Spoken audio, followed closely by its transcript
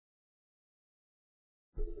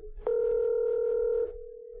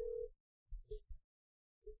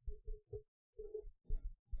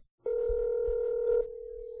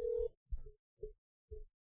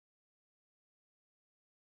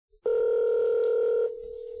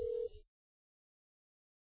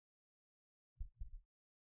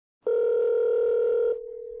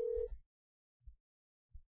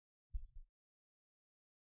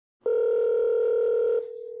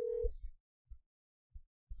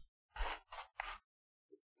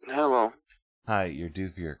Hello. Hi, you're due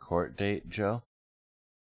for your court date, Joe.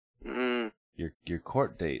 Mm, Your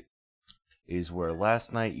court date is where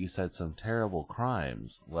last night you said some terrible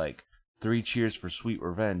crimes, like Three Cheers for Sweet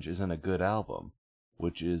Revenge isn't a good album,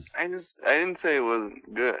 which is I didn't say it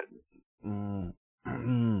wasn't good. mm,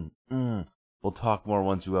 We'll talk more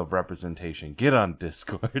once you have representation. Get on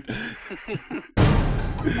Discord.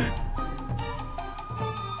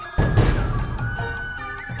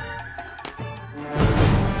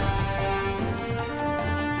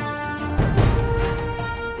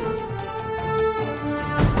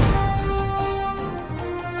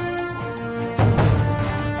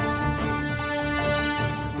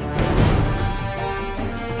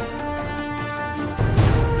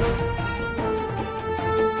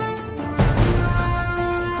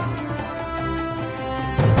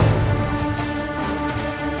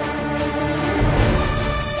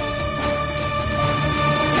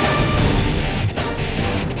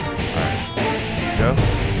 Joe?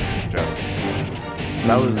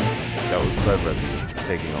 That was clever of you,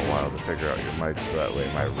 taking a while to figure out your mic so that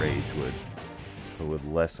way my rage would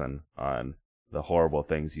lessen on the horrible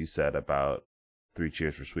things you said about Three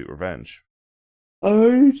Cheers for Sweet Revenge.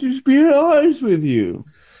 I'm just being honest with you.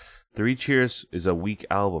 Three Cheers is a weak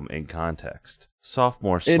album in context.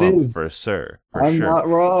 Sophomore slump for sure. I'm sure. not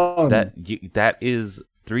wrong. That is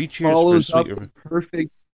Three Cheers Follows for Sweet up Revenge. a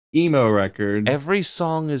perfect emo record. Every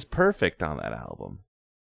song is perfect on that album.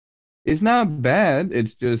 It's not bad.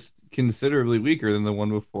 It's just considerably weaker than the one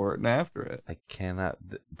before it and after it. I cannot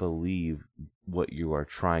believe what you are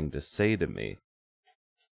trying to say to me.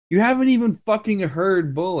 You haven't even fucking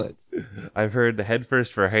heard Bullets. I've heard the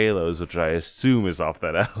Headfirst for Halos, which I assume is off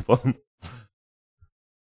that album.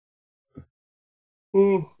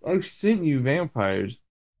 Oh, I sent you Vampires.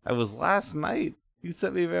 I was last night. You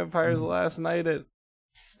sent me Vampires last night at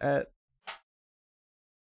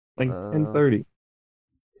Like 10:30.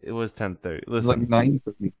 It was 10:30. It was Listen, like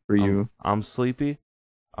 9:30 for you. I'm sleepy.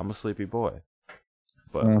 I'm a sleepy boy.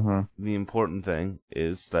 But the important thing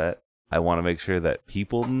is that I want to make sure that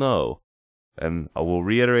people know, and I will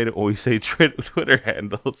reiterate it when we say Twitter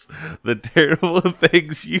handles, the terrible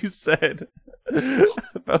things you said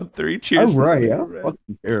about Three Cheers. I'm right. I don't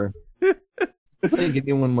fucking care. I don't think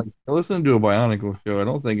anyone listen to a Bionicle show. I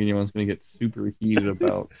don't think anyone's gonna get super heated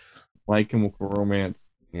about My Chemical Romance.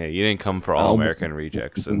 Yeah, you didn't come for All American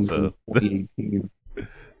Rejects, and so. 2018.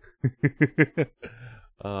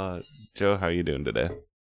 Joe, how you doing today?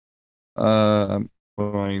 I'm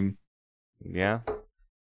fine. Yeah,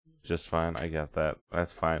 just fine. I got that.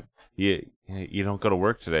 That's fine. You don't go to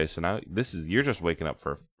work today, so now you're just waking up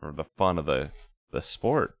for the fun of the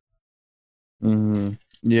sport. Mm-hmm.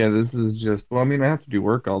 Yeah, this is just. Well, I mean, I have to do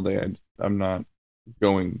work all day. I'm not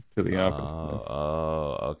going to the office.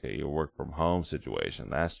 Oh, okay. Your work from home situation.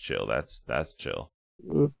 That's chill. That's chill.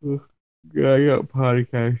 Yeah, I got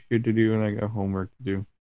podcast shit to do and I got homework to do.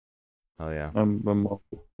 Oh yeah. I'm all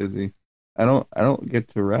busy. I don't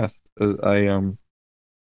get to rest.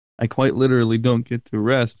 I quite literally don't get to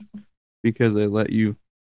rest because I let you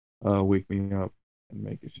wake me up and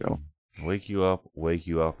make a show. Wake you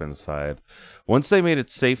up inside. Once they made it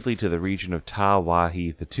safely to the region of Ta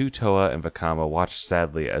Wahi, the two Toa and Vakama watched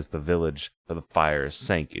sadly as the village of the fire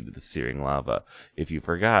sank into the searing lava. If you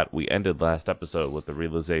forgot, we ended last episode with the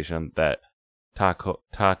realization that Ta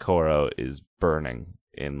Koro is burning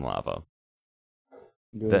in lava.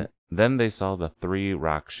 Then they saw the three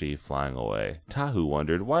Rakshi flying away. Tahu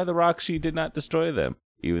wondered why the Rakshi did not destroy them,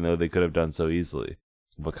 even though they could have done so easily.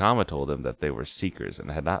 Vakama told him that they were seekers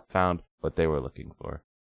and had not found what they were looking for.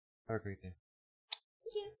 Have a great day.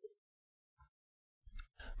 Yeah.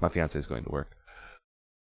 My fiance is going to work.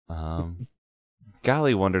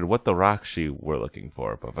 Gali wondered what the Rakshi were looking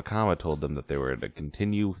for, but Vakama told them that they were to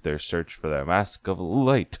continue their search for their mask of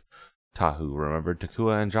light. Tahu remembered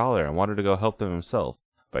Takua and Jaller and wanted to go help them himself,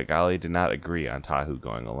 but Gali did not agree on Tahu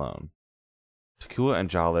going alone. Takua and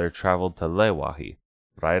Jaller traveled to Lewahi,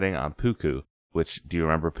 riding on Puku. Which, do you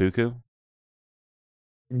remember Puku?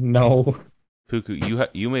 No. Puku,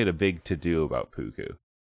 you made a big to-do about Puku.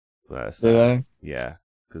 Did I? Yeah,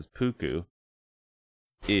 because Puku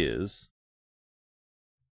is...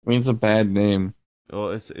 I mean, it's a bad name.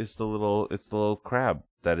 Well, it's the little crab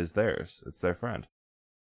that is theirs. It's their friend.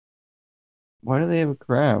 Why do they have a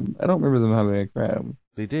crab? I don't remember them having a crab.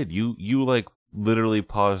 They did. You literally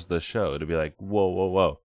paused the show to be like,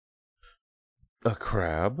 whoa. A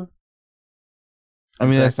crab? I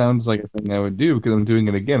mean, that sounds like a thing I would do because I'm doing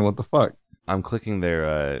it again. What the fuck? I'm clicking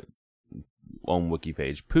their own wiki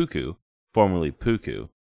page. Puku, formerly Puku,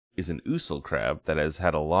 is an Usul crab that has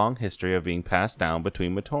had a long history of being passed down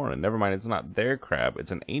between Matoran. Never mind, it's not their crab.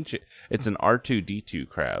 It's an R2D2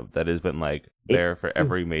 crab that has been like there for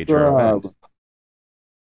every major event.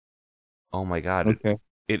 Oh my god. Okay.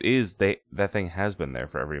 It is that thing has been there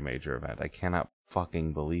for every major event. I cannot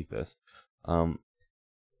fucking believe this.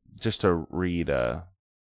 Just to read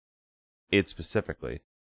it specifically.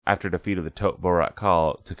 After defeat of the Borak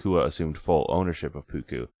Kal, Takua assumed full ownership of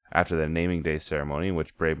Puku. After the naming day ceremony, in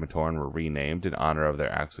which brave Matoran were renamed in honor of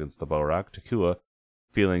their acts against the Borak, Takua,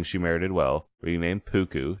 feeling she merited well, renamed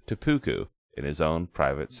Puku to Puku in his own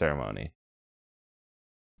private ceremony.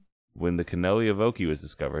 When the Kaneli of Oki was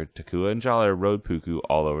discovered, Takua and Jaller rode Puku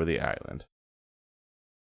all over the island.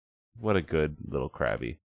 What a good little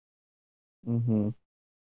crabby. Mm-hmm.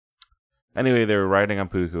 Anyway, they were riding on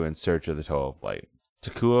Puku in search of the Toe of Light.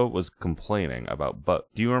 Takua was complaining about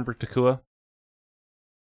do you remember Takua?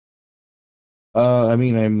 I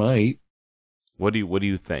mean, I might. What do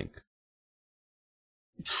you think?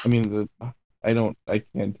 I mean, I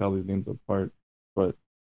can't tell these names apart, but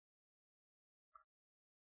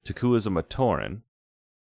Takua's a Matoran.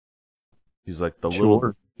 He's like the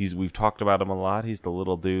sure. we've talked about him a lot. He's the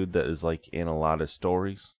little dude that is like in a lot of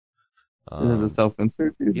stories. Is it the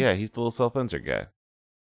self-insert dude? Yeah, he's the little self-insert guy.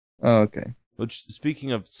 Oh, okay. Which,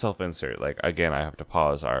 speaking of self-insert, like, again, I have to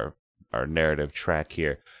pause our narrative track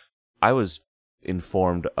here. I was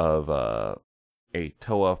informed of a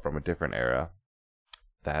Toa from a different era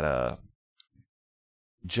that,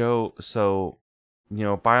 Joe, so, you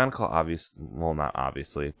know, Bionicle not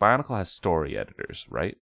obviously, Bionicle has story editors,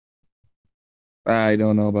 right? I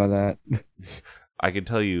don't know about that. I can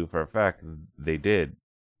tell you for a fact they did,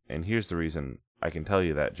 and here's the reason I can tell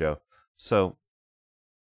you that, Joe. So,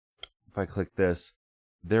 if I click this,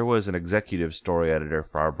 there was an executive story editor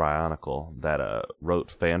for our Bionicle that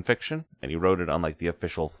wrote fan fiction, and he wrote it on like the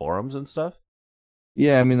official forums and stuff.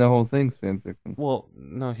 Yeah, I mean the whole thing's fanfiction. Well,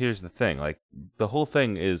 no, here's the thing. Like, the whole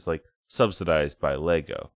thing is like subsidized by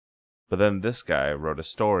Lego. But then this guy wrote a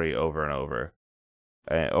story over and over.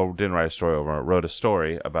 Or didn't write a story over, wrote a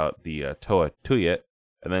story about the Toa Tuyet,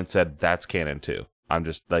 and then said that's canon too. I'm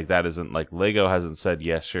just like, that isn't like Lego hasn't said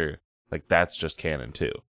yes, sure. Like, that's just canon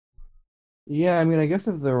too. Yeah, I mean, I guess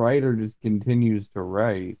if the writer just continues to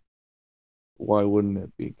write, why wouldn't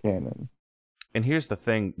it be canon? And here's the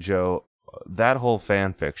thing, Joe. That whole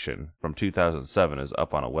fan fiction from 2007 is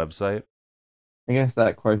up on a website. I guess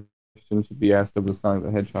that question should be asked of the Sonic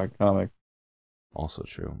the Hedgehog comic. Also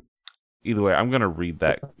true. Either way, I'm going to read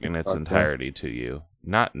that in its entirety to you.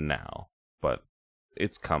 Not now, but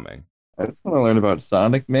it's coming. I just want to learn about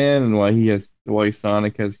Sonic Man and why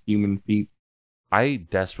Sonic has human feet. I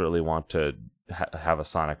desperately want to have a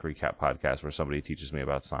Sonic recap podcast where somebody teaches me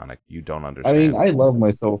about Sonic. You don't understand. I mean, I love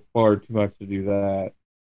myself far too much to do that.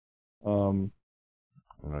 I'm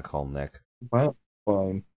gonna call Nick.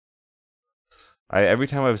 Fine. Every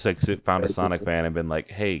time I've like found a Sonic fan and been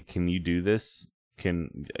like, "Hey, can you do this?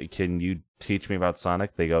 Can you teach me about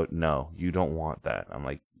Sonic?" They go, "No, you don't want that." I'm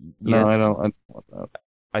like, "Yes, No, I don't want that.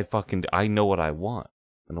 I know what I want,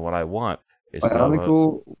 and what I want is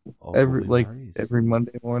Bionicle every Maurice.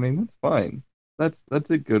 Monday morning. That's fine. That's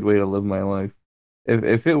a good way to live my life.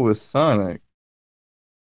 If it was Sonic,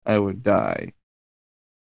 I would die.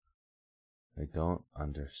 I don't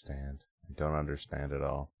understand. I don't understand at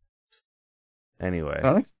all. Anyway,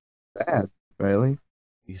 Sonic's bad, Riley.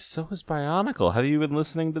 So is Bionicle. Have you been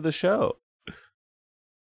listening to the show?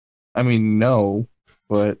 I mean, no,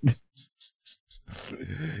 but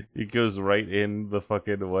It goes right in the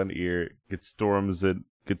fucking one ear, gets stored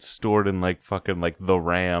in like fucking like the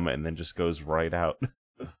RAM, and then just goes right out.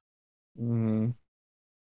 We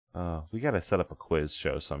gotta set up a quiz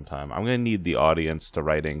show sometime. I'm gonna need the audience to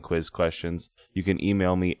write in quiz questions. You can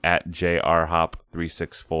email me at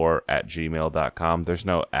jrhop364@gmail.com. There's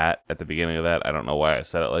no at the beginning of that. I don't know why I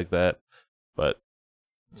said it like that, but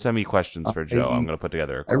send me questions for Joe. I'm gonna put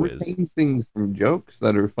together a I quiz. retain things from jokes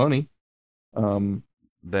that are funny.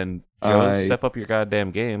 Then Joe, step up your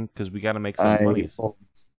goddamn game, because we gotta make some money.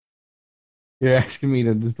 You're asking me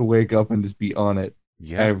to just wake up and just be on it.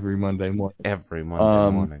 Yeah, every Monday morning. Every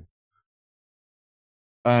Monday morning.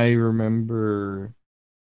 I remember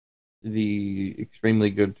the extremely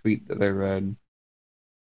good tweet that I read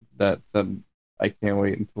that said, "I can't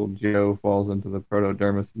wait until Joe falls into the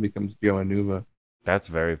protodermis and becomes Joe Anuva." That's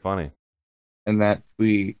very funny. And that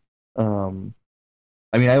tweet, I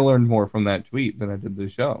mean, I learned more from that tweet than I did the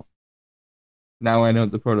show. Now I know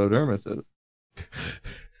what the protodermis is.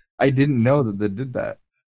 I didn't know that they did that.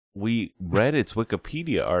 We read its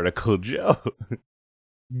Wikipedia article, Joe.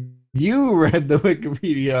 You read the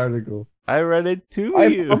Wikipedia article. I read it to I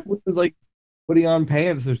you. thought it was like putting on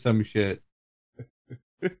pants or some shit.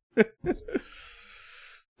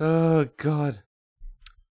 Oh, God.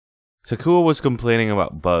 Takua was complaining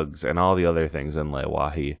about bugs and all the other things in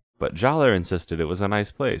Lewahi, but Jaller insisted it was a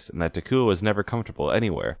nice place and that Takua was never comfortable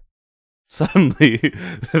anywhere. Suddenly,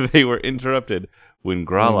 they were interrupted when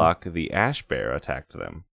Gralak, the ash bear, attacked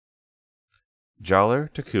them. Jaller,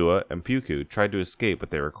 Takua, and Puku tried to escape, but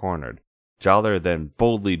they were cornered. Jaller then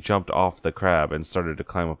boldly jumped off the crab and started to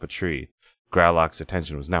climb up a tree. Growlok's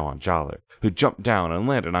attention was now on Jaller, who jumped down and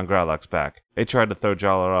landed on Growlok's back. It tried to throw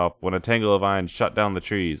Jaller off when a tangle of vines shut down the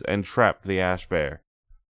trees and trapped the ash bear.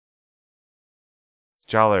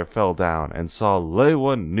 Jaller fell down and saw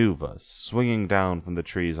Lewa Nuva swinging down from the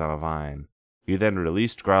trees on a vine. He then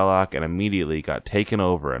released Growlok and immediately got taken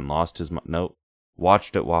over and lost his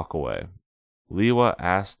watched it walk away. Lewa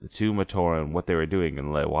asked the two Matoran what they were doing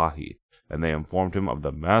in Lewahi, and they informed him of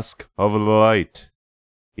the Mask of Light.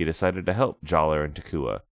 He decided to help Jaller and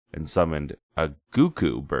Takua, and summoned a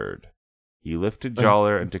Guku bird. He lifted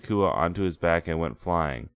Jaller and Takua onto his back and went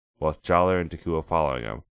flying, while Jaller and Takua following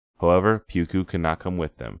him. However, Puku could not come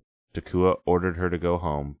with them. Takua ordered her to go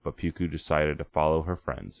home, but Puku decided to follow her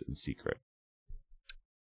friends in secret.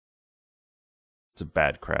 It's a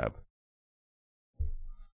bad crab.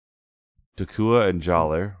 Takua and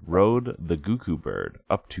Jaller rode the Guku bird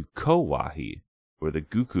up to Kowahi, where the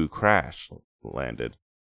Guku crash landed.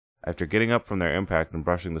 After getting up from their impact and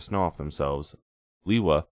brushing the snow off themselves,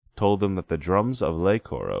 Lewa told them that the drums of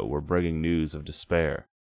Lekoro were bringing news of despair.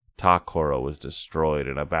 Ta-Koro was destroyed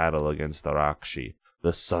in a battle against the Rakshi,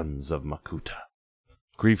 the sons of Makuta.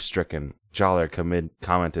 Grief-stricken, Jaller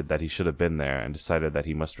commented that he should have been there and decided that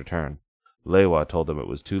he must return. Lewa told him it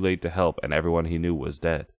was too late to help and everyone he knew was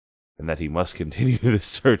dead, and that he must continue the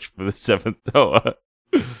search for the seventh Toa.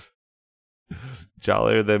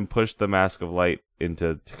 Jaller then pushed the Mask of Light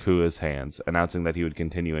into Takua's hands, announcing that he would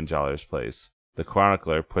continue in Jaller's place. The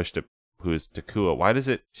Chronicler pushed it, who is Takua. Why does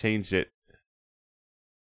it change it?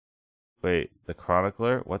 Wait, the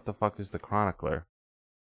Chronicler? What the fuck is the Chronicler?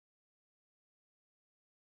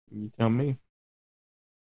 You tell me.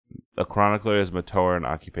 A Chronicler is Matoran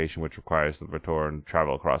occupation which requires the Matoran to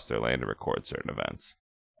travel across their land to record certain events.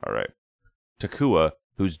 Alright. Takua,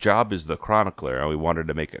 whose job is the Chronicler, and we wanted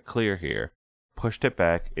to make it clear here, pushed it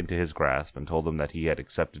back into his grasp and told him that he had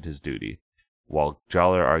accepted his duty, while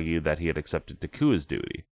Jaller argued that he had accepted Takua's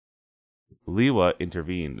duty. Lewa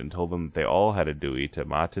intervened and told them that they all had a duty to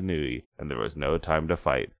Matanui and there was no time to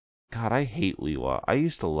fight. God, I hate Lewa. I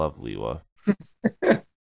used to love Lewa.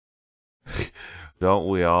 Don't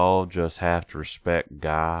we all just have to respect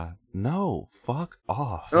God? No, fuck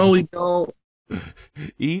off. No, we don't.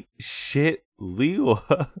 Eat shit,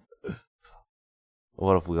 Lewa.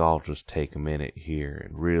 What if we all just take a minute here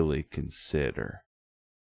and really consider?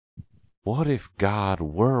 What if God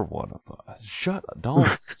were one of us? Shut up,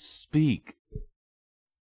 don't speak.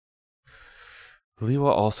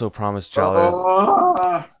 Lewa also promised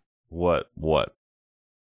Jaller... What?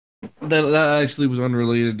 That actually was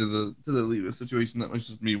unrelated to the Lewa situation. That was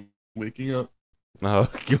just me waking up. Oh,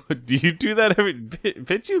 God, do you do that every...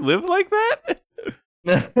 Bitch, you live like that?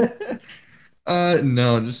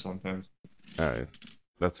 No, just sometimes. Alright,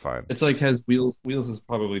 that's fine. It's like has Wheels. Wheels has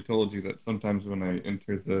probably told you that sometimes when I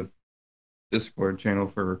enter the Discord channel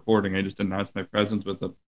for recording, I just announce my presence with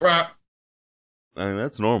a brah. I mean,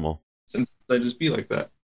 that's normal. Since I just be like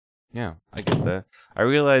that. Yeah, I get that. I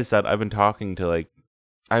realize that I've been talking to,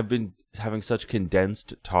 I've been having such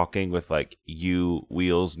condensed talking with, you,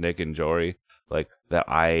 Wheels, Nick, and Jory, that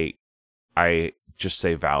I just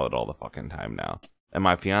say valid all the fucking time now. And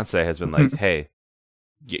my fiance has been like, hey,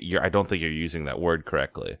 I don't think you're using that word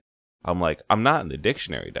correctly. I'm like, I'm not in the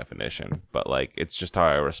dictionary definition, but, it's just how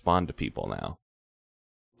I respond to people now.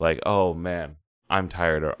 Oh, man, I'm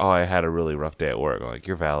tired, or, oh, I had a really rough day at work. I'm like,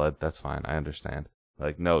 you're valid, that's fine, I understand.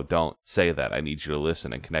 No, don't say that. I need you to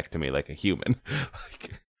listen and connect to me like a human.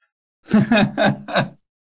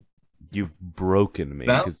 You've broken me.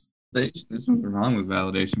 There's nothing wrong with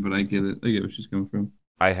validation, but I get it. I get where she's coming from.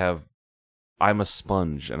 I'm a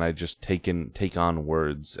sponge, and I just take on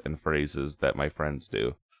words and phrases that my friends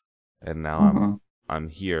do, and now I'm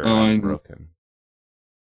here and I'm broken.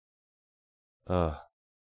 All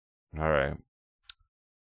right.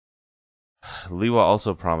 Lewa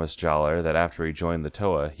also promised Jaller that after he joined the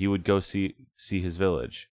Toa, he would go see his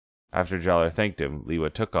village. After Jaller thanked him,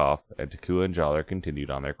 Lewa took off, and Takua and Jaller continued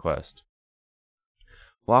on their quest.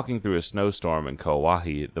 Walking through a snowstorm in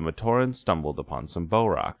Kowahi, the Matoran stumbled upon some bow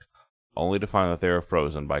rock, only to find that they were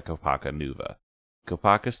frozen by Kopaka Nuva.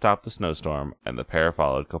 Kopaka stopped the snowstorm, and the pair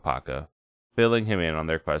followed Kopaka filling him in on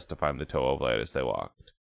their quest to find the Toe of Light as they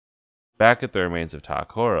walked. Back at the remains of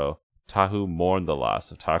Takoro, Tahu mourned the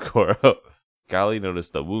loss of Takoro. Gali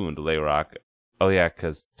noticed the wound lay rock. Oh yeah,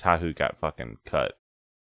 because Tahu got fucking cut.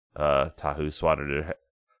 Tahu swatted her.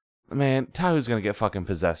 Man, Tahu's gonna get fucking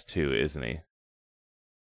possessed too, isn't he?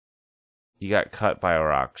 He got cut by a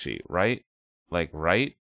Rakshi, right? Like,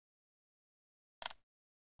 right?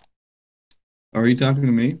 Are you talking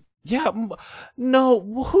to me? Yeah, no,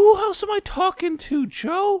 who else am I talking to,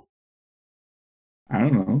 Joe? I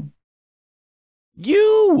don't know.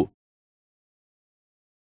 You!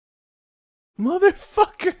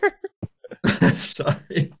 Motherfucker!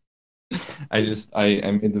 Sorry. I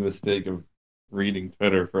made the mistake of reading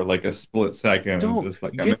Twitter for like a split second. And Don't just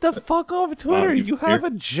like, get the fuck off Twitter. You have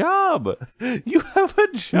a job. You have a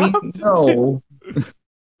job. No.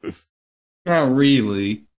 Not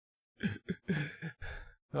really.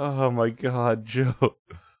 Oh my god, Joe.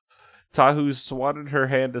 Tahu swatted her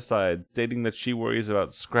hand aside, stating that she worries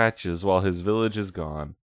about scratches while his village is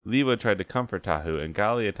gone. Lewa tried to comfort Tahu, and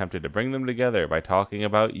Gali attempted to bring them together by talking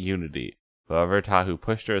about unity. However, Tahu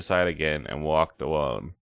pushed her aside again and walked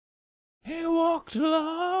alone. He walked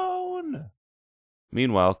alone!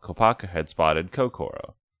 Meanwhile, Kopaka had spotted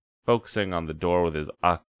Kokoro. Focusing on the door with his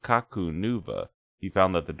Akaku Nuva, he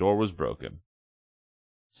found that the door was broken.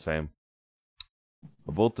 Same.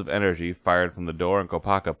 A bolt of energy fired from the door, and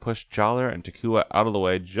Kopaka pushed Jaller and Takua out of the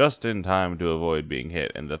way just in time to avoid being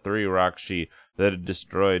hit, and the three Rakshi that had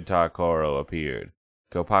destroyed Takoro appeared.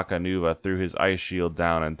 Kopaka Nuva threw his ice shield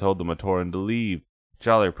down and told the Matoran to leave.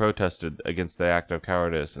 Jaller protested against the act of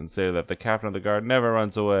cowardice and said that the captain of the guard never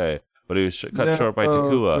runs away, but he was cut short by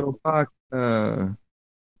Takua. Kopaka,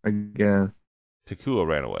 I guess. Takua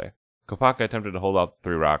ran away. Kopaka attempted to hold out the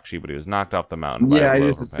three Rakshi, but he was knocked off the mountain by a blow I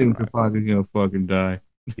just from assumed Penrak. Kopaka's gonna fucking die.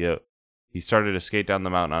 Yep. He started to skate down the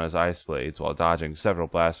mountain on his ice blades while dodging several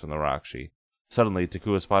blasts from the Rakshi. Suddenly,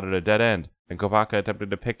 Takua spotted a dead end, and Kopaka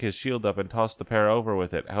attempted to pick his shield up and toss the pair over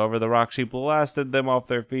with it. However, the Rakshi blasted them off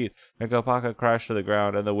their feet, and Kopaka crashed to the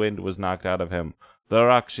ground, and the wind was knocked out of him. The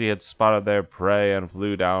Rakshi had spotted their prey and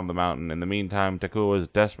flew down the mountain. In the meantime, Takua was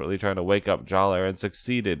desperately trying to wake up Jaller and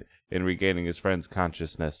succeeded in regaining his friend's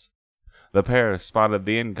consciousness. The pair spotted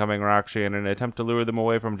the incoming Rakshi, and in an attempt to lure them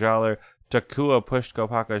away from Jaller, Takua pushed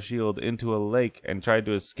Kopaka's shield into a lake and tried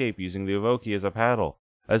to escape using the Evoki as a paddle.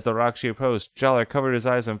 As the Rakshi approached, Jaller covered his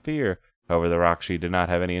eyes in fear. However, the Rakshi did not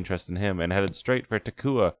have any interest in him and headed straight for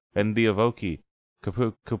Takua and the Evoki.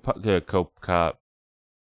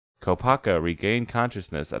 Kopaka regained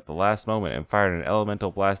consciousness at the last moment and fired an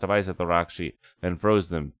elemental blast of ice at the Rakshi and froze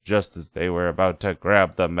them just as they were about to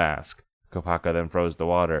grab the mask. Kopaka then froze the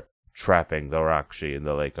water, trapping the Rakshi in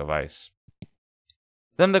the lake of ice.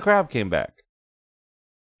 Then the crab came back.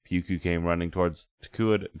 Pyuku came running towards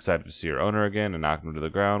Takua, excited to see her owner again, and knocked him to the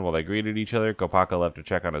ground. While they greeted each other, Kopaka left to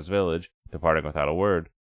check on his village, departing without a word.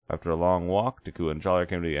 After a long walk, Takua and Jaller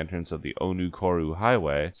came to the entrance of the Onu-Koru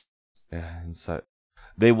Highway.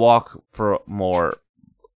 They walk for more,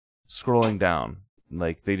 scrolling down.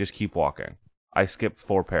 Like, they just keep walking. I skipped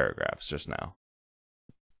 4 paragraphs just now.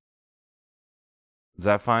 Is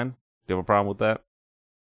that fine? Do you have a problem with that?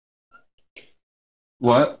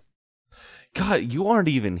 What? God, you aren't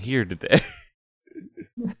even here today.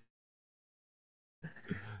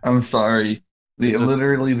 I'm sorry. It's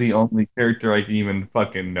Literally the only character I can even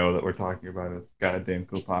fucking know that we're talking about is goddamn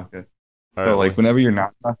Kopaka. So, like, whenever you're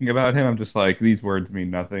not talking about him, I'm just like, these words mean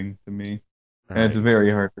nothing to me. And it's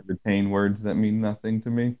very hard to retain words that mean nothing to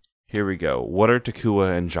me. Here we go. What are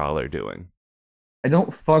Takua and Jaller doing? I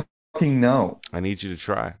don't fucking know. I need you to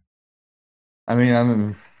try. I mean,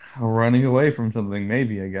 I'm running away from something,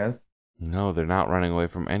 maybe, I guess. No, they're not running away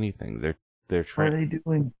from anything. They're trying. What are they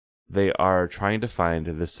doing? They are trying to find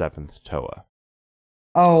the 7th Toa.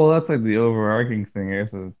 Oh, well, that's like the overarching thing, I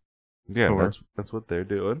guess. Yeah, Toa. that's what they're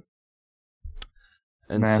doing.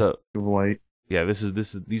 And Mask so, of Light. yeah,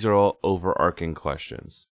 these are all overarching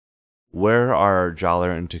questions. Where are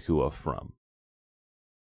Jaller and Takua from?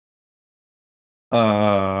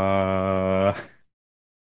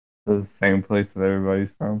 The same place that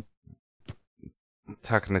everybody's from.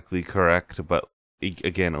 Technically correct, but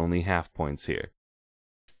again, only half points here.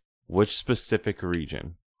 Which specific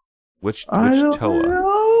region? Which Toa?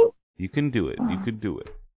 Know. You can do it. You could do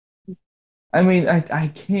it. I mean, I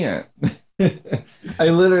can't. I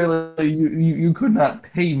literally, you could not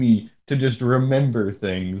pay me to just remember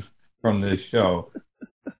things from this show.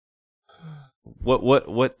 What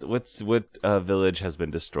village has been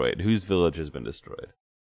destroyed? Whose village has been destroyed?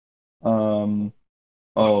 All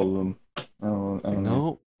of them. I don't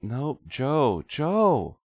know. No,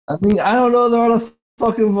 Joe. I mean, I don't know. They're on a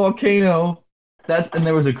fucking volcano. And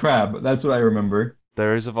there was a crab. That's what I remember.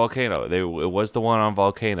 There is a volcano. It was the one on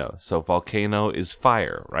volcano. So volcano is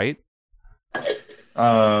fire, right?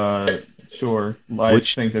 Sure. I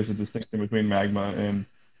Which think there's a distinction between magma and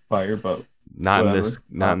fire, but not in this whatever.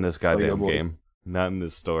 not in this goddamn Lego boys. game. Not in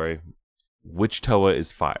this story. Which Toa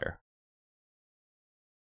is fire?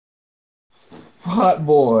 Hot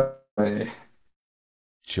boy.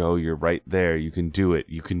 Joe, you're right there. You can do it.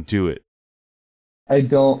 You can do it. I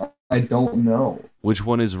don't know. Which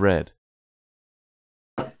one is red?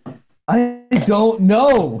 I don't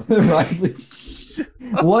know, Riley.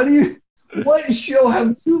 What show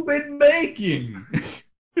have you been making?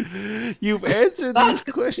 You've answered Not these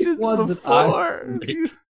the questions one that I before.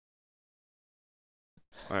 made.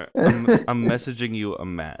 All right, I'm messaging you a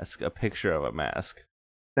mask, a picture of a mask.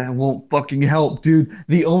 That won't fucking help, dude.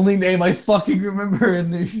 The only name I fucking remember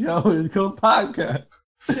in this show is called Podcast.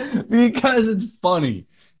 Because it's funny.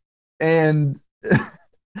 And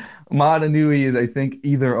Mata Nui is, I think,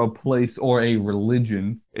 either a place or a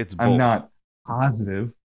religion. It's both. I'm not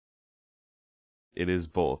positive. It is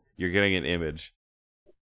both. You're getting an image.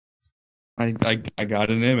 I got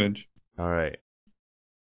an image. All right.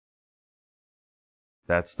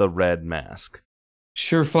 That's the red mask.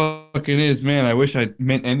 Sure fucking is, man. I wish I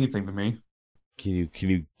meant anything to me. Can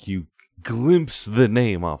you glimpse the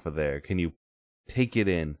name off of there? Can you take it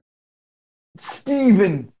in?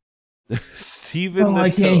 Steven! Steven Oh, the I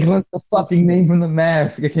can't Toad. glimpse the fucking name from the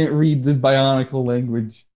mask. I can't read the Bionicle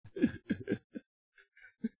language.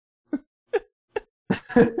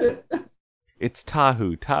 It's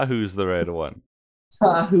Tahu. Tahu's the red one.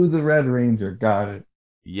 Tahu the Red Ranger. Got it.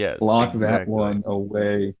 Yes. Lock that exactly. one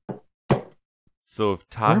away. So if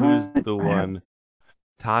Tahu's the one,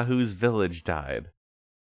 Tahu's village died.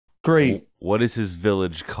 Great. What is his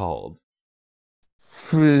village called?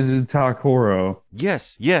 Takoro.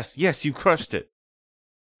 Yes, you crushed it.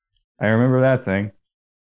 I remember that thing.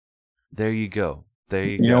 There you go. There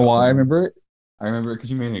you You go. know why I remember it? I remember it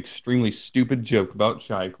because you made an extremely stupid joke about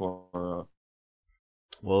Chikoro.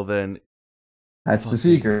 Well then, That's the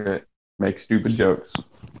secret. Make stupid jokes.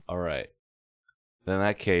 all right. Then in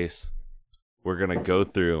that case, we're gonna go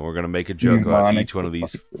through and we're gonna make a joke about each one of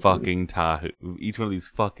these fucking Tahu, each one of these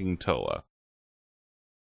fucking Toa.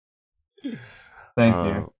 Thank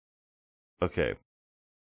you. Okay.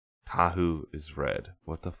 Tahu is red.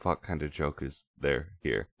 What the fuck kind of joke is there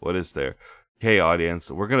here? What is there? Hey,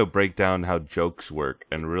 audience, we're gonna break down how jokes work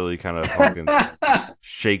and really kind of fucking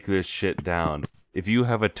shake this shit down. If you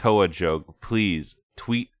have a Toa joke, please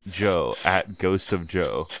tweet Joe at Ghost of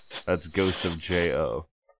Joe. That's Ghost of J-O.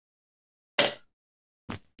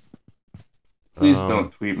 Please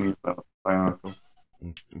don't tweet me about Bionicle.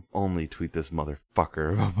 Only tweet this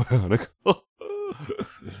motherfucker about Bionicle.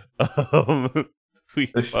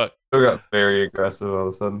 Tweet This fuck. show got very aggressive all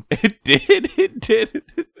of a sudden. It did.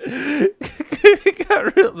 It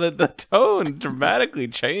got real. The tone dramatically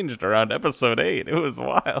changed around episode 8. It was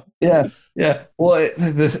wild. Yeah. Well,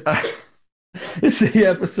 this is the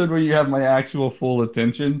episode where you have my actual full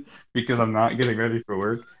attention because I'm not getting ready for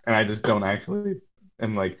work and I just don't actually.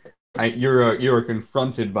 And like, you're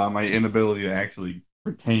confronted by my inability to actually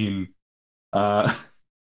retain Bionicle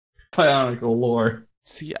lore.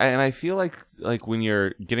 See, and I feel like when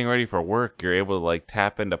you're getting ready for work, you're able to like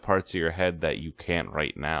tap into parts of your head that you can't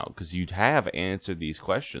right now because you have answered these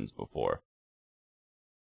questions before,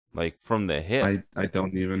 like from the hip. I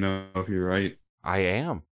don't even know if you're right. I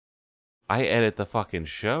am. I edit the fucking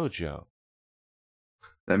show, Joe.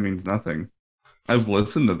 That means nothing. I've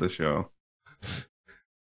listened to the show.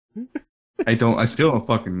 I still don't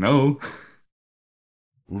fucking know.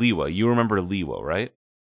 Liwa, you remember Liwa, right?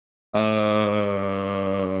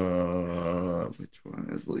 Which one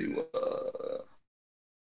is Liwa?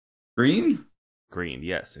 Green? Green,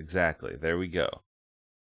 yes, exactly. There we go.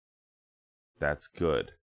 That's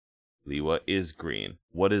good. Liwa is green.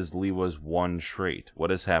 What is Liwa's one trait? What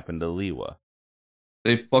has happened to Liwa?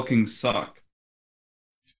 They fucking suck.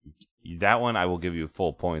 That one I will give you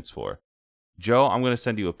full points for. Joe, I'm going to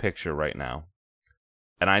send you a picture right now.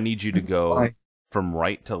 And I need you to go Why? from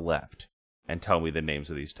right to left and tell me the names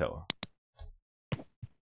of these Toa.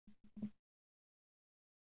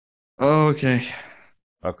 Okay.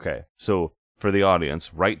 Okay, so for the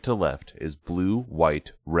audience, right to left is blue,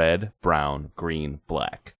 white, red, brown, green,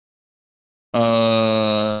 black. Okay.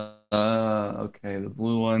 The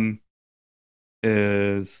blue one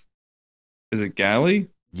is it Galley?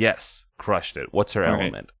 Yes, crushed it. What's her All right.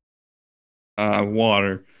 element?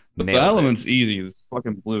 Water. The Nailed it. element's easy. It's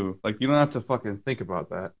fucking blue. Like you don't have to fucking think about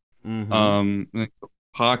that. Mhm.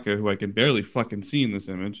 Paka, who I can barely fucking see in this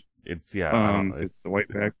image. It's I don't know. It's the white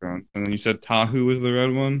background, and then you said Tahu was the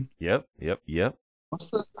red one. Yep. What's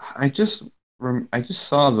the? I just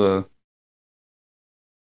saw the.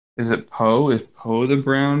 Is it Poe? Is Poe the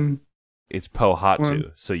brown? It's Pohatu.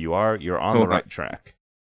 One? So you're on the right Pohatu. track.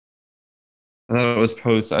 I thought it was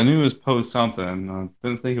Poe. I knew it was Poe something. I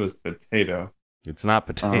didn't think it was Potato. It's not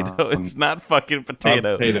potato. Um, It's not fucking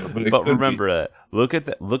potato. Not potato, but it But could remember be. that. Look at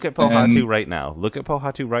Pohatu And- right now. Look at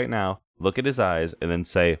Pohatu right now. Look at his eyes, and then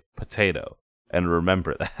say potato, and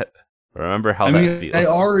remember that. Remember how I that mean, feels. I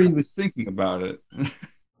already was thinking about it.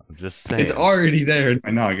 I'm just saying. It's already there in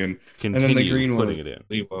my noggin. Continue And then the green putting was it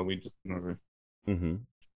in. Lewa. We just went over. Mm-hmm.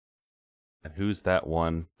 And who's that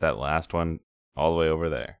one? That last one, all the way over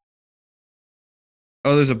there.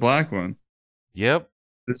 Oh, there's a black one. Yep.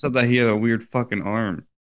 It said that he had a weird fucking arm.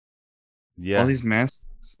 Yeah. All these masks,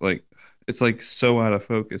 like, it's like so out of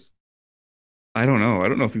focus. I don't know. I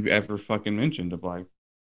don't know if you've ever fucking mentioned a black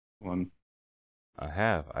one. I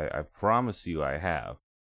have. I promise you, I have.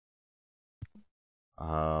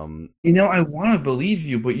 You know, I want to believe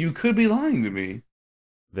you, but you could be lying to me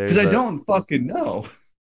There's because I a- don't fucking know.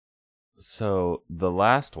 So the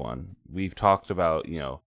last one we've talked about,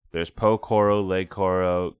 there's Po-Koro,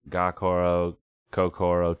 Leg-Koro, Ga-Koro,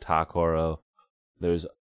 Kokoro, Ta-Koro. There's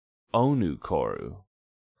Onu-Koro.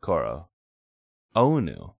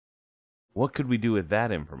 Onu. What could we do with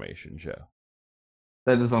that information, Joe?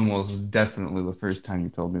 That is almost definitely the first time you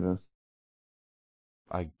told me this.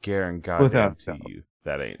 I guarantee Without doubt. you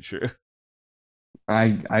that ain't true. I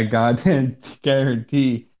goddamn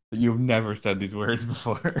guarantee that you've never said these words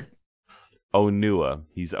before. Onua.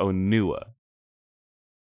 He's Onua.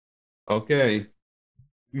 Okay.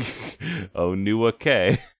 Onua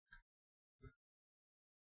K.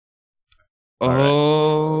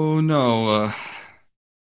 Oh no.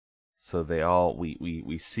 So they all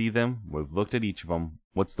we see them. We've looked at each of them.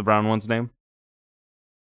 What's the brown one's name?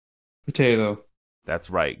 Potato. That's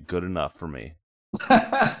right. Good enough for me.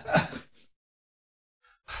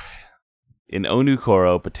 In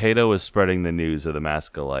Onu-Koro, Potato was spreading the news of the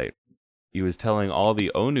Mask of Light. He was telling all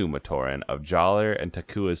the Onu Matoran of Jaller and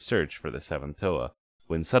Takua's search for the Seventh Toa,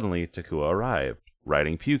 when suddenly Takua arrived,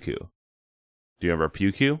 riding Puku. Do you remember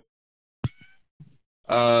Puku?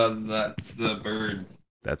 That's the bird.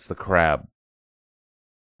 That's the crab.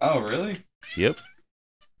 Oh, really? Yep.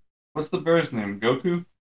 What's the bird's name? Goku?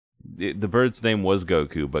 The bird's name was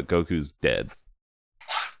Goku, but Goku's dead.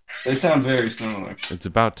 They sound very similar. It's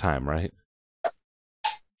about time, right?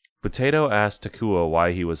 Potato asked Takua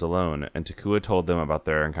why he was alone, and Takua told them about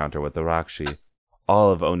their encounter with the Rakshi.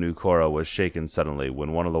 All of Onu-Koro was shaken suddenly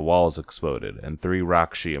when one of the walls exploded, and 3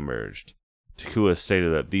 Rakshi emerged. Takua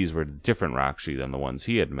stated that these were different Rakshi than the ones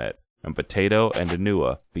he had met, and Potato and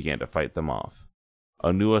Onua began to fight them off.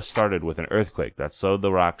 Onua started with an earthquake that slowed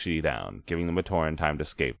the Rakshi down, giving the Matoran time to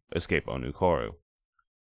escape Onu-Koro.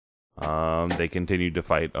 They continued to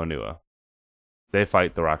fight Onua. They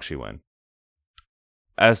fight, the Rakshi win.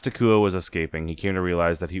 As Takua was escaping, he came to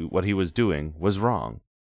realize that what he was doing was wrong.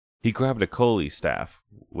 He grabbed a Koli staff,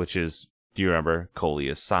 which is, do you remember, Koli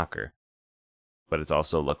is soccer, but it's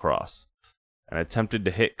also lacrosse, and attempted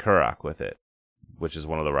to hit Kurak with it, which is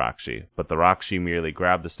one of the Rakshi, but the Rakshi merely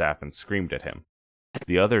grabbed the staff and screamed at him.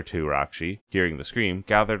 The other 2 Rakshi, hearing the scream,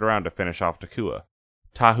 gathered around to finish off Takua.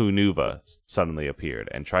 Tahu Nuva suddenly appeared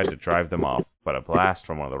and tried to drive them off, but a blast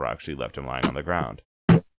from one of the Rakshi left him lying on the ground.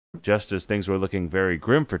 Just as things were looking very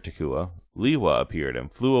grim for Takua, Lewa appeared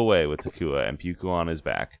and flew away with Takua and Puku on his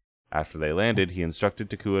back. After they landed, he instructed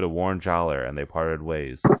Takua to warn Jaller, and they parted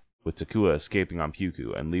ways, with Takua escaping on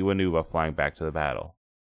Puku and Lewa Nuva flying back to the battle.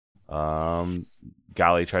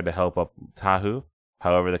 Gali tried to help up Tahu.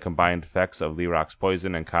 However, the combined effects of Lirok's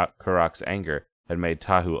poison and Kurak's anger had made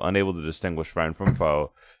Tahu unable to distinguish friend from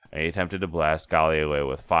foe, and he attempted to blast Gali away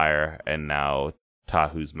with fire, and now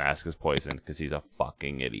Tahu's mask is poisoned because he's a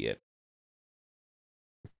fucking idiot.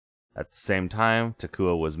 At the same time,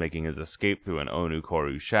 Takua was making his escape through an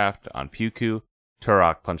Onu-Koro shaft on Puku.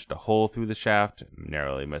 Turok punched a hole through the shaft,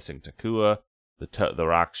 narrowly missing Takua. The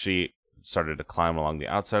Rakshi started to climb along the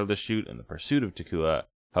outside of the chute in the pursuit of Takua.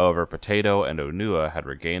 However, Potato and Onua had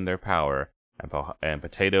regained their power, and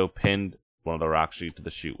Potato pinned one of the Rakshi to the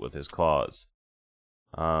chute with his claws.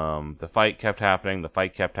 The fight kept happening, the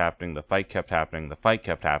fight kept happening, the fight kept happening, the fight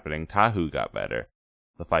kept happening. Tahu got better.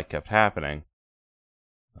 The fight kept happening.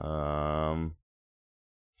 Jaller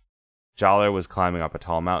was climbing up a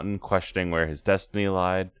tall mountain, questioning where his destiny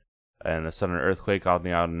lied, and a sudden earthquake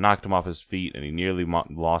knocked him off his feet, and he nearly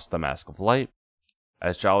lost the Mask of Light.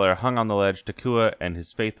 As Jaller hung on the ledge, Takua and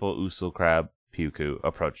his faithful Usul crab, Puku,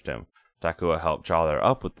 approached him. Takua helped Jollar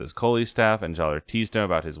up with his Koli staff, and Jollar teased him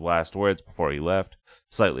about his last words before he left.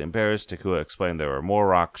 Slightly embarrassed, Takua explained there were more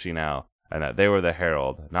Rakshi now, and that they were the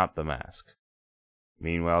herald, not the mask.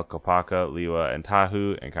 Meanwhile, Kopaka, Liwa, and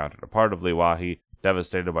Tahu encountered a part of Liwahi,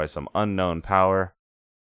 devastated by some unknown power.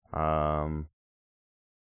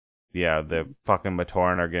 Yeah, the fucking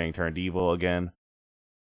Matoran are getting turned evil again.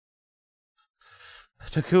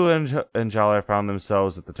 Takua and Jollar found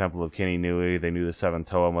themselves at the temple of Kininui. They knew the 7th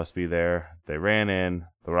Toa must be there. They ran in.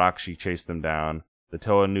 The Rakshi chased them down. The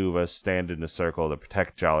Toa Nuva stand in a circle to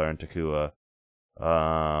protect Jollar and Takua.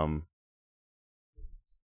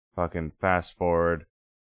 Fucking fast forward.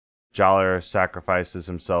 Jollar sacrifices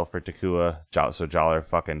himself for Takua, so Jollar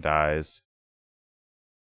fucking dies.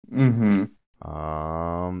 Mm-hmm.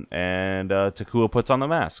 And Takua puts on the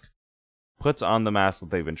mask. Puts on the mask that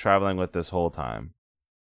they've been traveling with this whole time.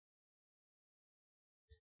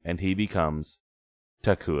 And he becomes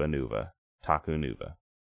Takua Nuva. Taku Nuva.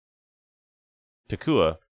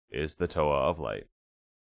 Takua is the Toa of Light.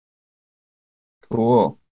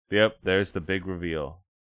 Cool. Yep, there's the big reveal.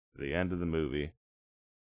 The end of the movie.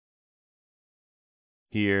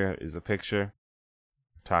 Here is a picture.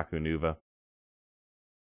 Taku Nuva.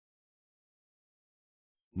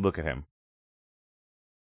 Look at him.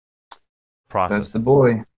 Process. That's the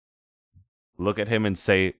boy. Look at him and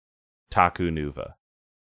say Taku Nuva.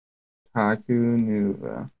 Taku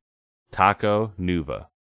Nuva. Taco Nuva.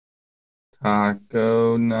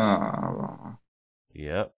 Taco Nava.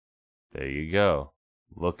 Yep. There you go.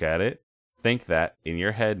 Look at it. Think that in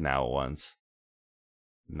your head now once.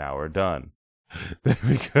 Now we're done. There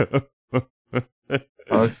we go.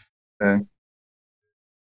 Okay.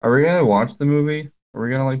 Are we gonna watch the movie? Are we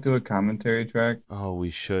gonna do a commentary track? Oh, we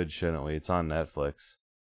should, shouldn't we? It's on Netflix.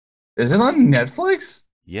 Is it on Netflix?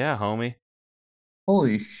 Yeah, homie.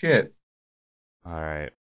 Holy shit.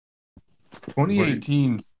 Alright.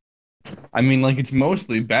 2018. I mean, like, it's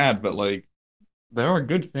mostly bad, but, like, there are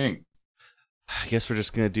good things. I guess we're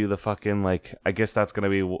just gonna do the fucking, like, I guess that's gonna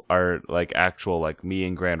be our, like, actual, like, me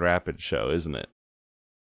in Grand Rapids show, isn't it?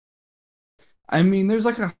 I mean, there's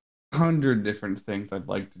like 100 different things I'd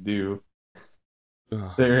like to do.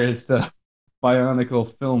 Ugh. There is the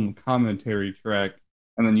Bionicle film commentary track,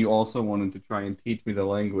 and then you also wanted to try and teach me the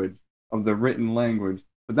language of the written language,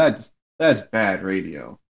 but that's bad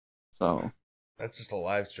radio. So That's just a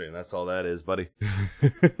live stream. That's all that is, buddy.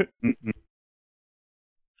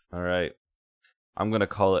 All right. I'm going to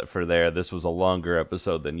call it for there. This was a longer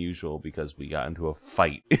episode than usual because we got into a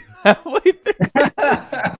fight. I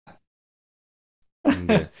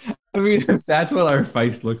mean, if that's what our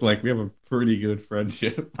fights look like, we have a pretty good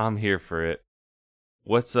friendship. I'm here for it.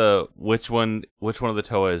 Which one of the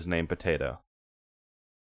Toa is named Potato?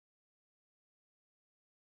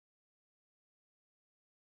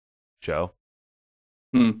 Joe?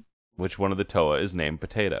 Which one of the Toa is named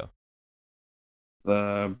Potato?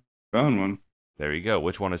 The brown one. There you go.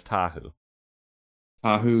 Which one is Tahu?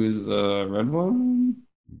 Tahu is the red one?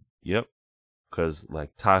 Yep. Because,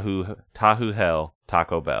 like, Tahu Hell,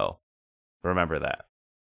 Taco Bell. Remember that.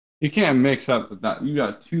 You can't mix up with that. You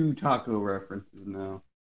got two taco references now.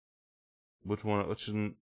 Which one?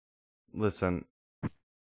 Listen,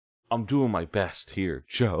 I'm doing my best here,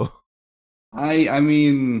 Joe. I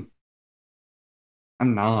mean,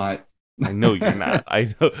 I'm not. I know you're not.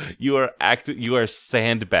 I know you are You are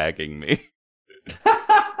sandbagging me.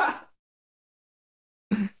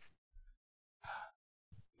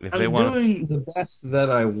 If they I'm want, doing the best that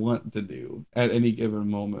I want to do at any given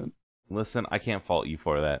moment. listen, I can't fault you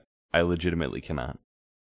for that. I legitimately cannot.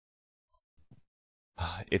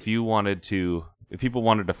 If people wanted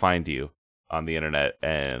to find you on the internet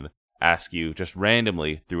and ask you just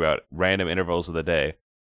randomly throughout random intervals of the day,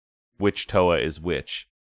 which Toa is which,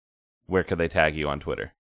 where could they tag you on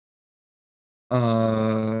Twitter?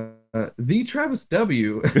 The Travis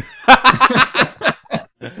W.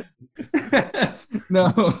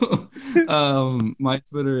 No. My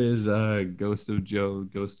Twitter is Ghost of Joe,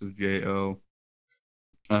 Ghost of Jo.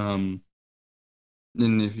 And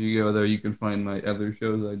if you go there, you can find my other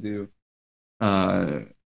shows I do.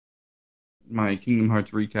 My Kingdom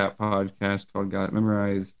Hearts recap podcast called Got It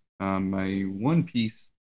Memorized. My One Piece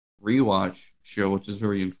rewatch show, which is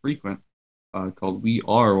very infrequent, called We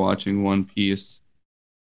Are Watching One Piece.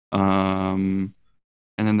 And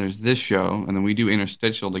then there's this show, and then we do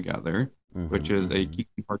Interstitial together, which is a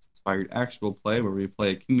Kingdom Hearts inspired actual play where we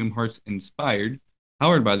play a Kingdom Hearts inspired,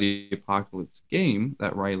 powered by the Apocalypse game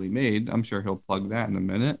that Riley made. I'm sure he'll plug that in a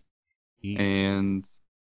minute. And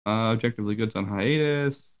Objectively Good's on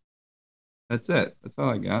hiatus. That's it. That's all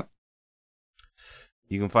I got.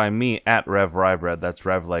 You can find me at Rev Rye Bread. That's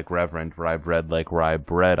Rev like Reverend, Rye Bread like Rye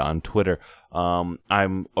Bread on Twitter.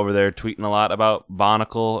 I'm over there tweeting a lot about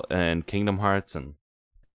Barnacle and Kingdom Hearts, and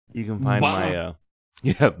you can find my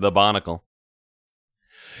the Barnacle.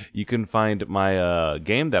 You can find my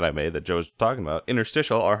game that I made that Joe was talking about,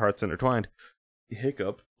 Interstitial, Our Hearts Intertwined.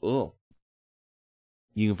 Hiccup. Ugh.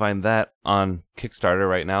 You can find that on Kickstarter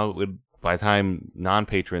right now. By the time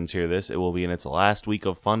non-patrons hear this, it will be in its last week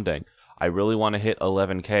of funding. I really want to hit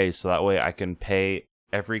 11K so that way I can pay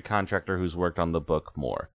every contractor who's worked on the book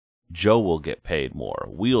more. Joe will get paid more.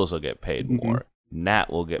 Wheels will get paid more.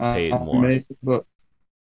 Nat will get paid more. Make a book.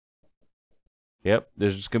 Yep,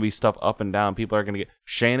 there's just going to be stuff up and down. People are going to get...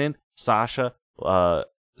 Shannon, Sasha,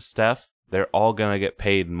 Steph, they're all going to get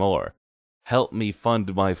paid more. Help me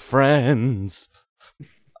fund my friends.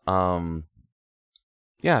 Yeah,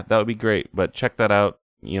 that would be great. But check that out.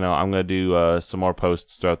 I'm going to do some more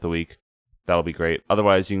posts throughout the week. That'll be great.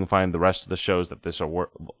 Otherwise, you can find the rest of the shows that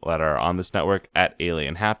are on this network at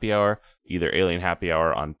Alien Happy Hour. Either Alien Happy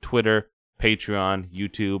Hour on Twitter, Patreon,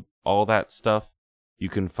 YouTube, all that stuff. You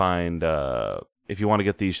can find, if you want to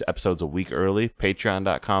get these episodes a week early,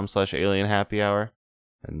 patreon.com/Alien Happy Hour.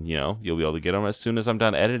 And, you'll be able to get them as soon as I'm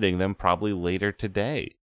done editing them, probably later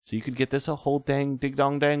today. So you could get this a whole dang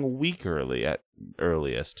dig-dong-dang week early at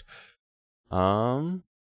earliest. I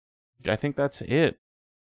think that's it.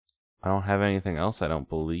 I don't have anything else, I don't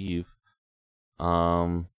believe.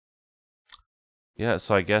 Yeah,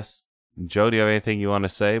 so I guess, Joe, do you have anything you want to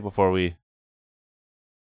say before we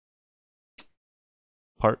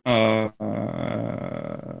part? No.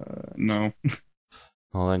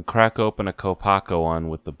 Well, then crack open a Kopako one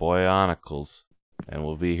with the Bionicles, and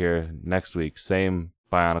we'll be here next week. Same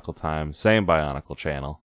Bionicle time, same Bionicle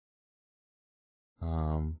channel.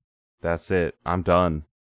 That's it. I'm done.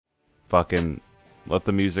 Fucking let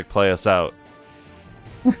the music play us out.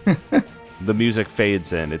 The music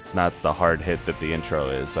fades in. It's not the hard hit that the intro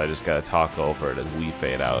is, so I just gotta talk over it as we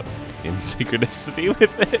fade out in synchronicity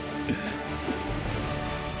with it.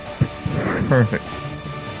 Perfect.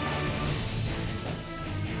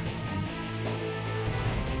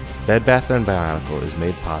 Bed Bath & Bionicle is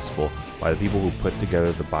made possible by the people who put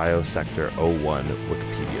together the Biosector 01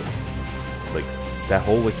 Wikipedia. That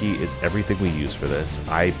whole wiki is everything we use for this.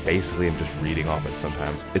 I basically am just reading off it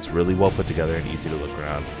sometimes. It's really well put together and easy to look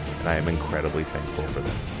around, and I am incredibly thankful for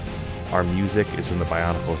them. Our music is from the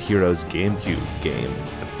Bionicle Heroes GameCube game.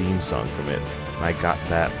 It's the theme song from it, and I got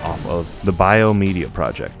that off of the Biomedia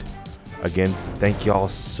Project. Again, thank y'all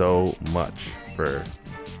so much for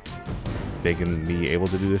making me able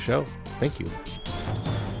to do the show. Thank you.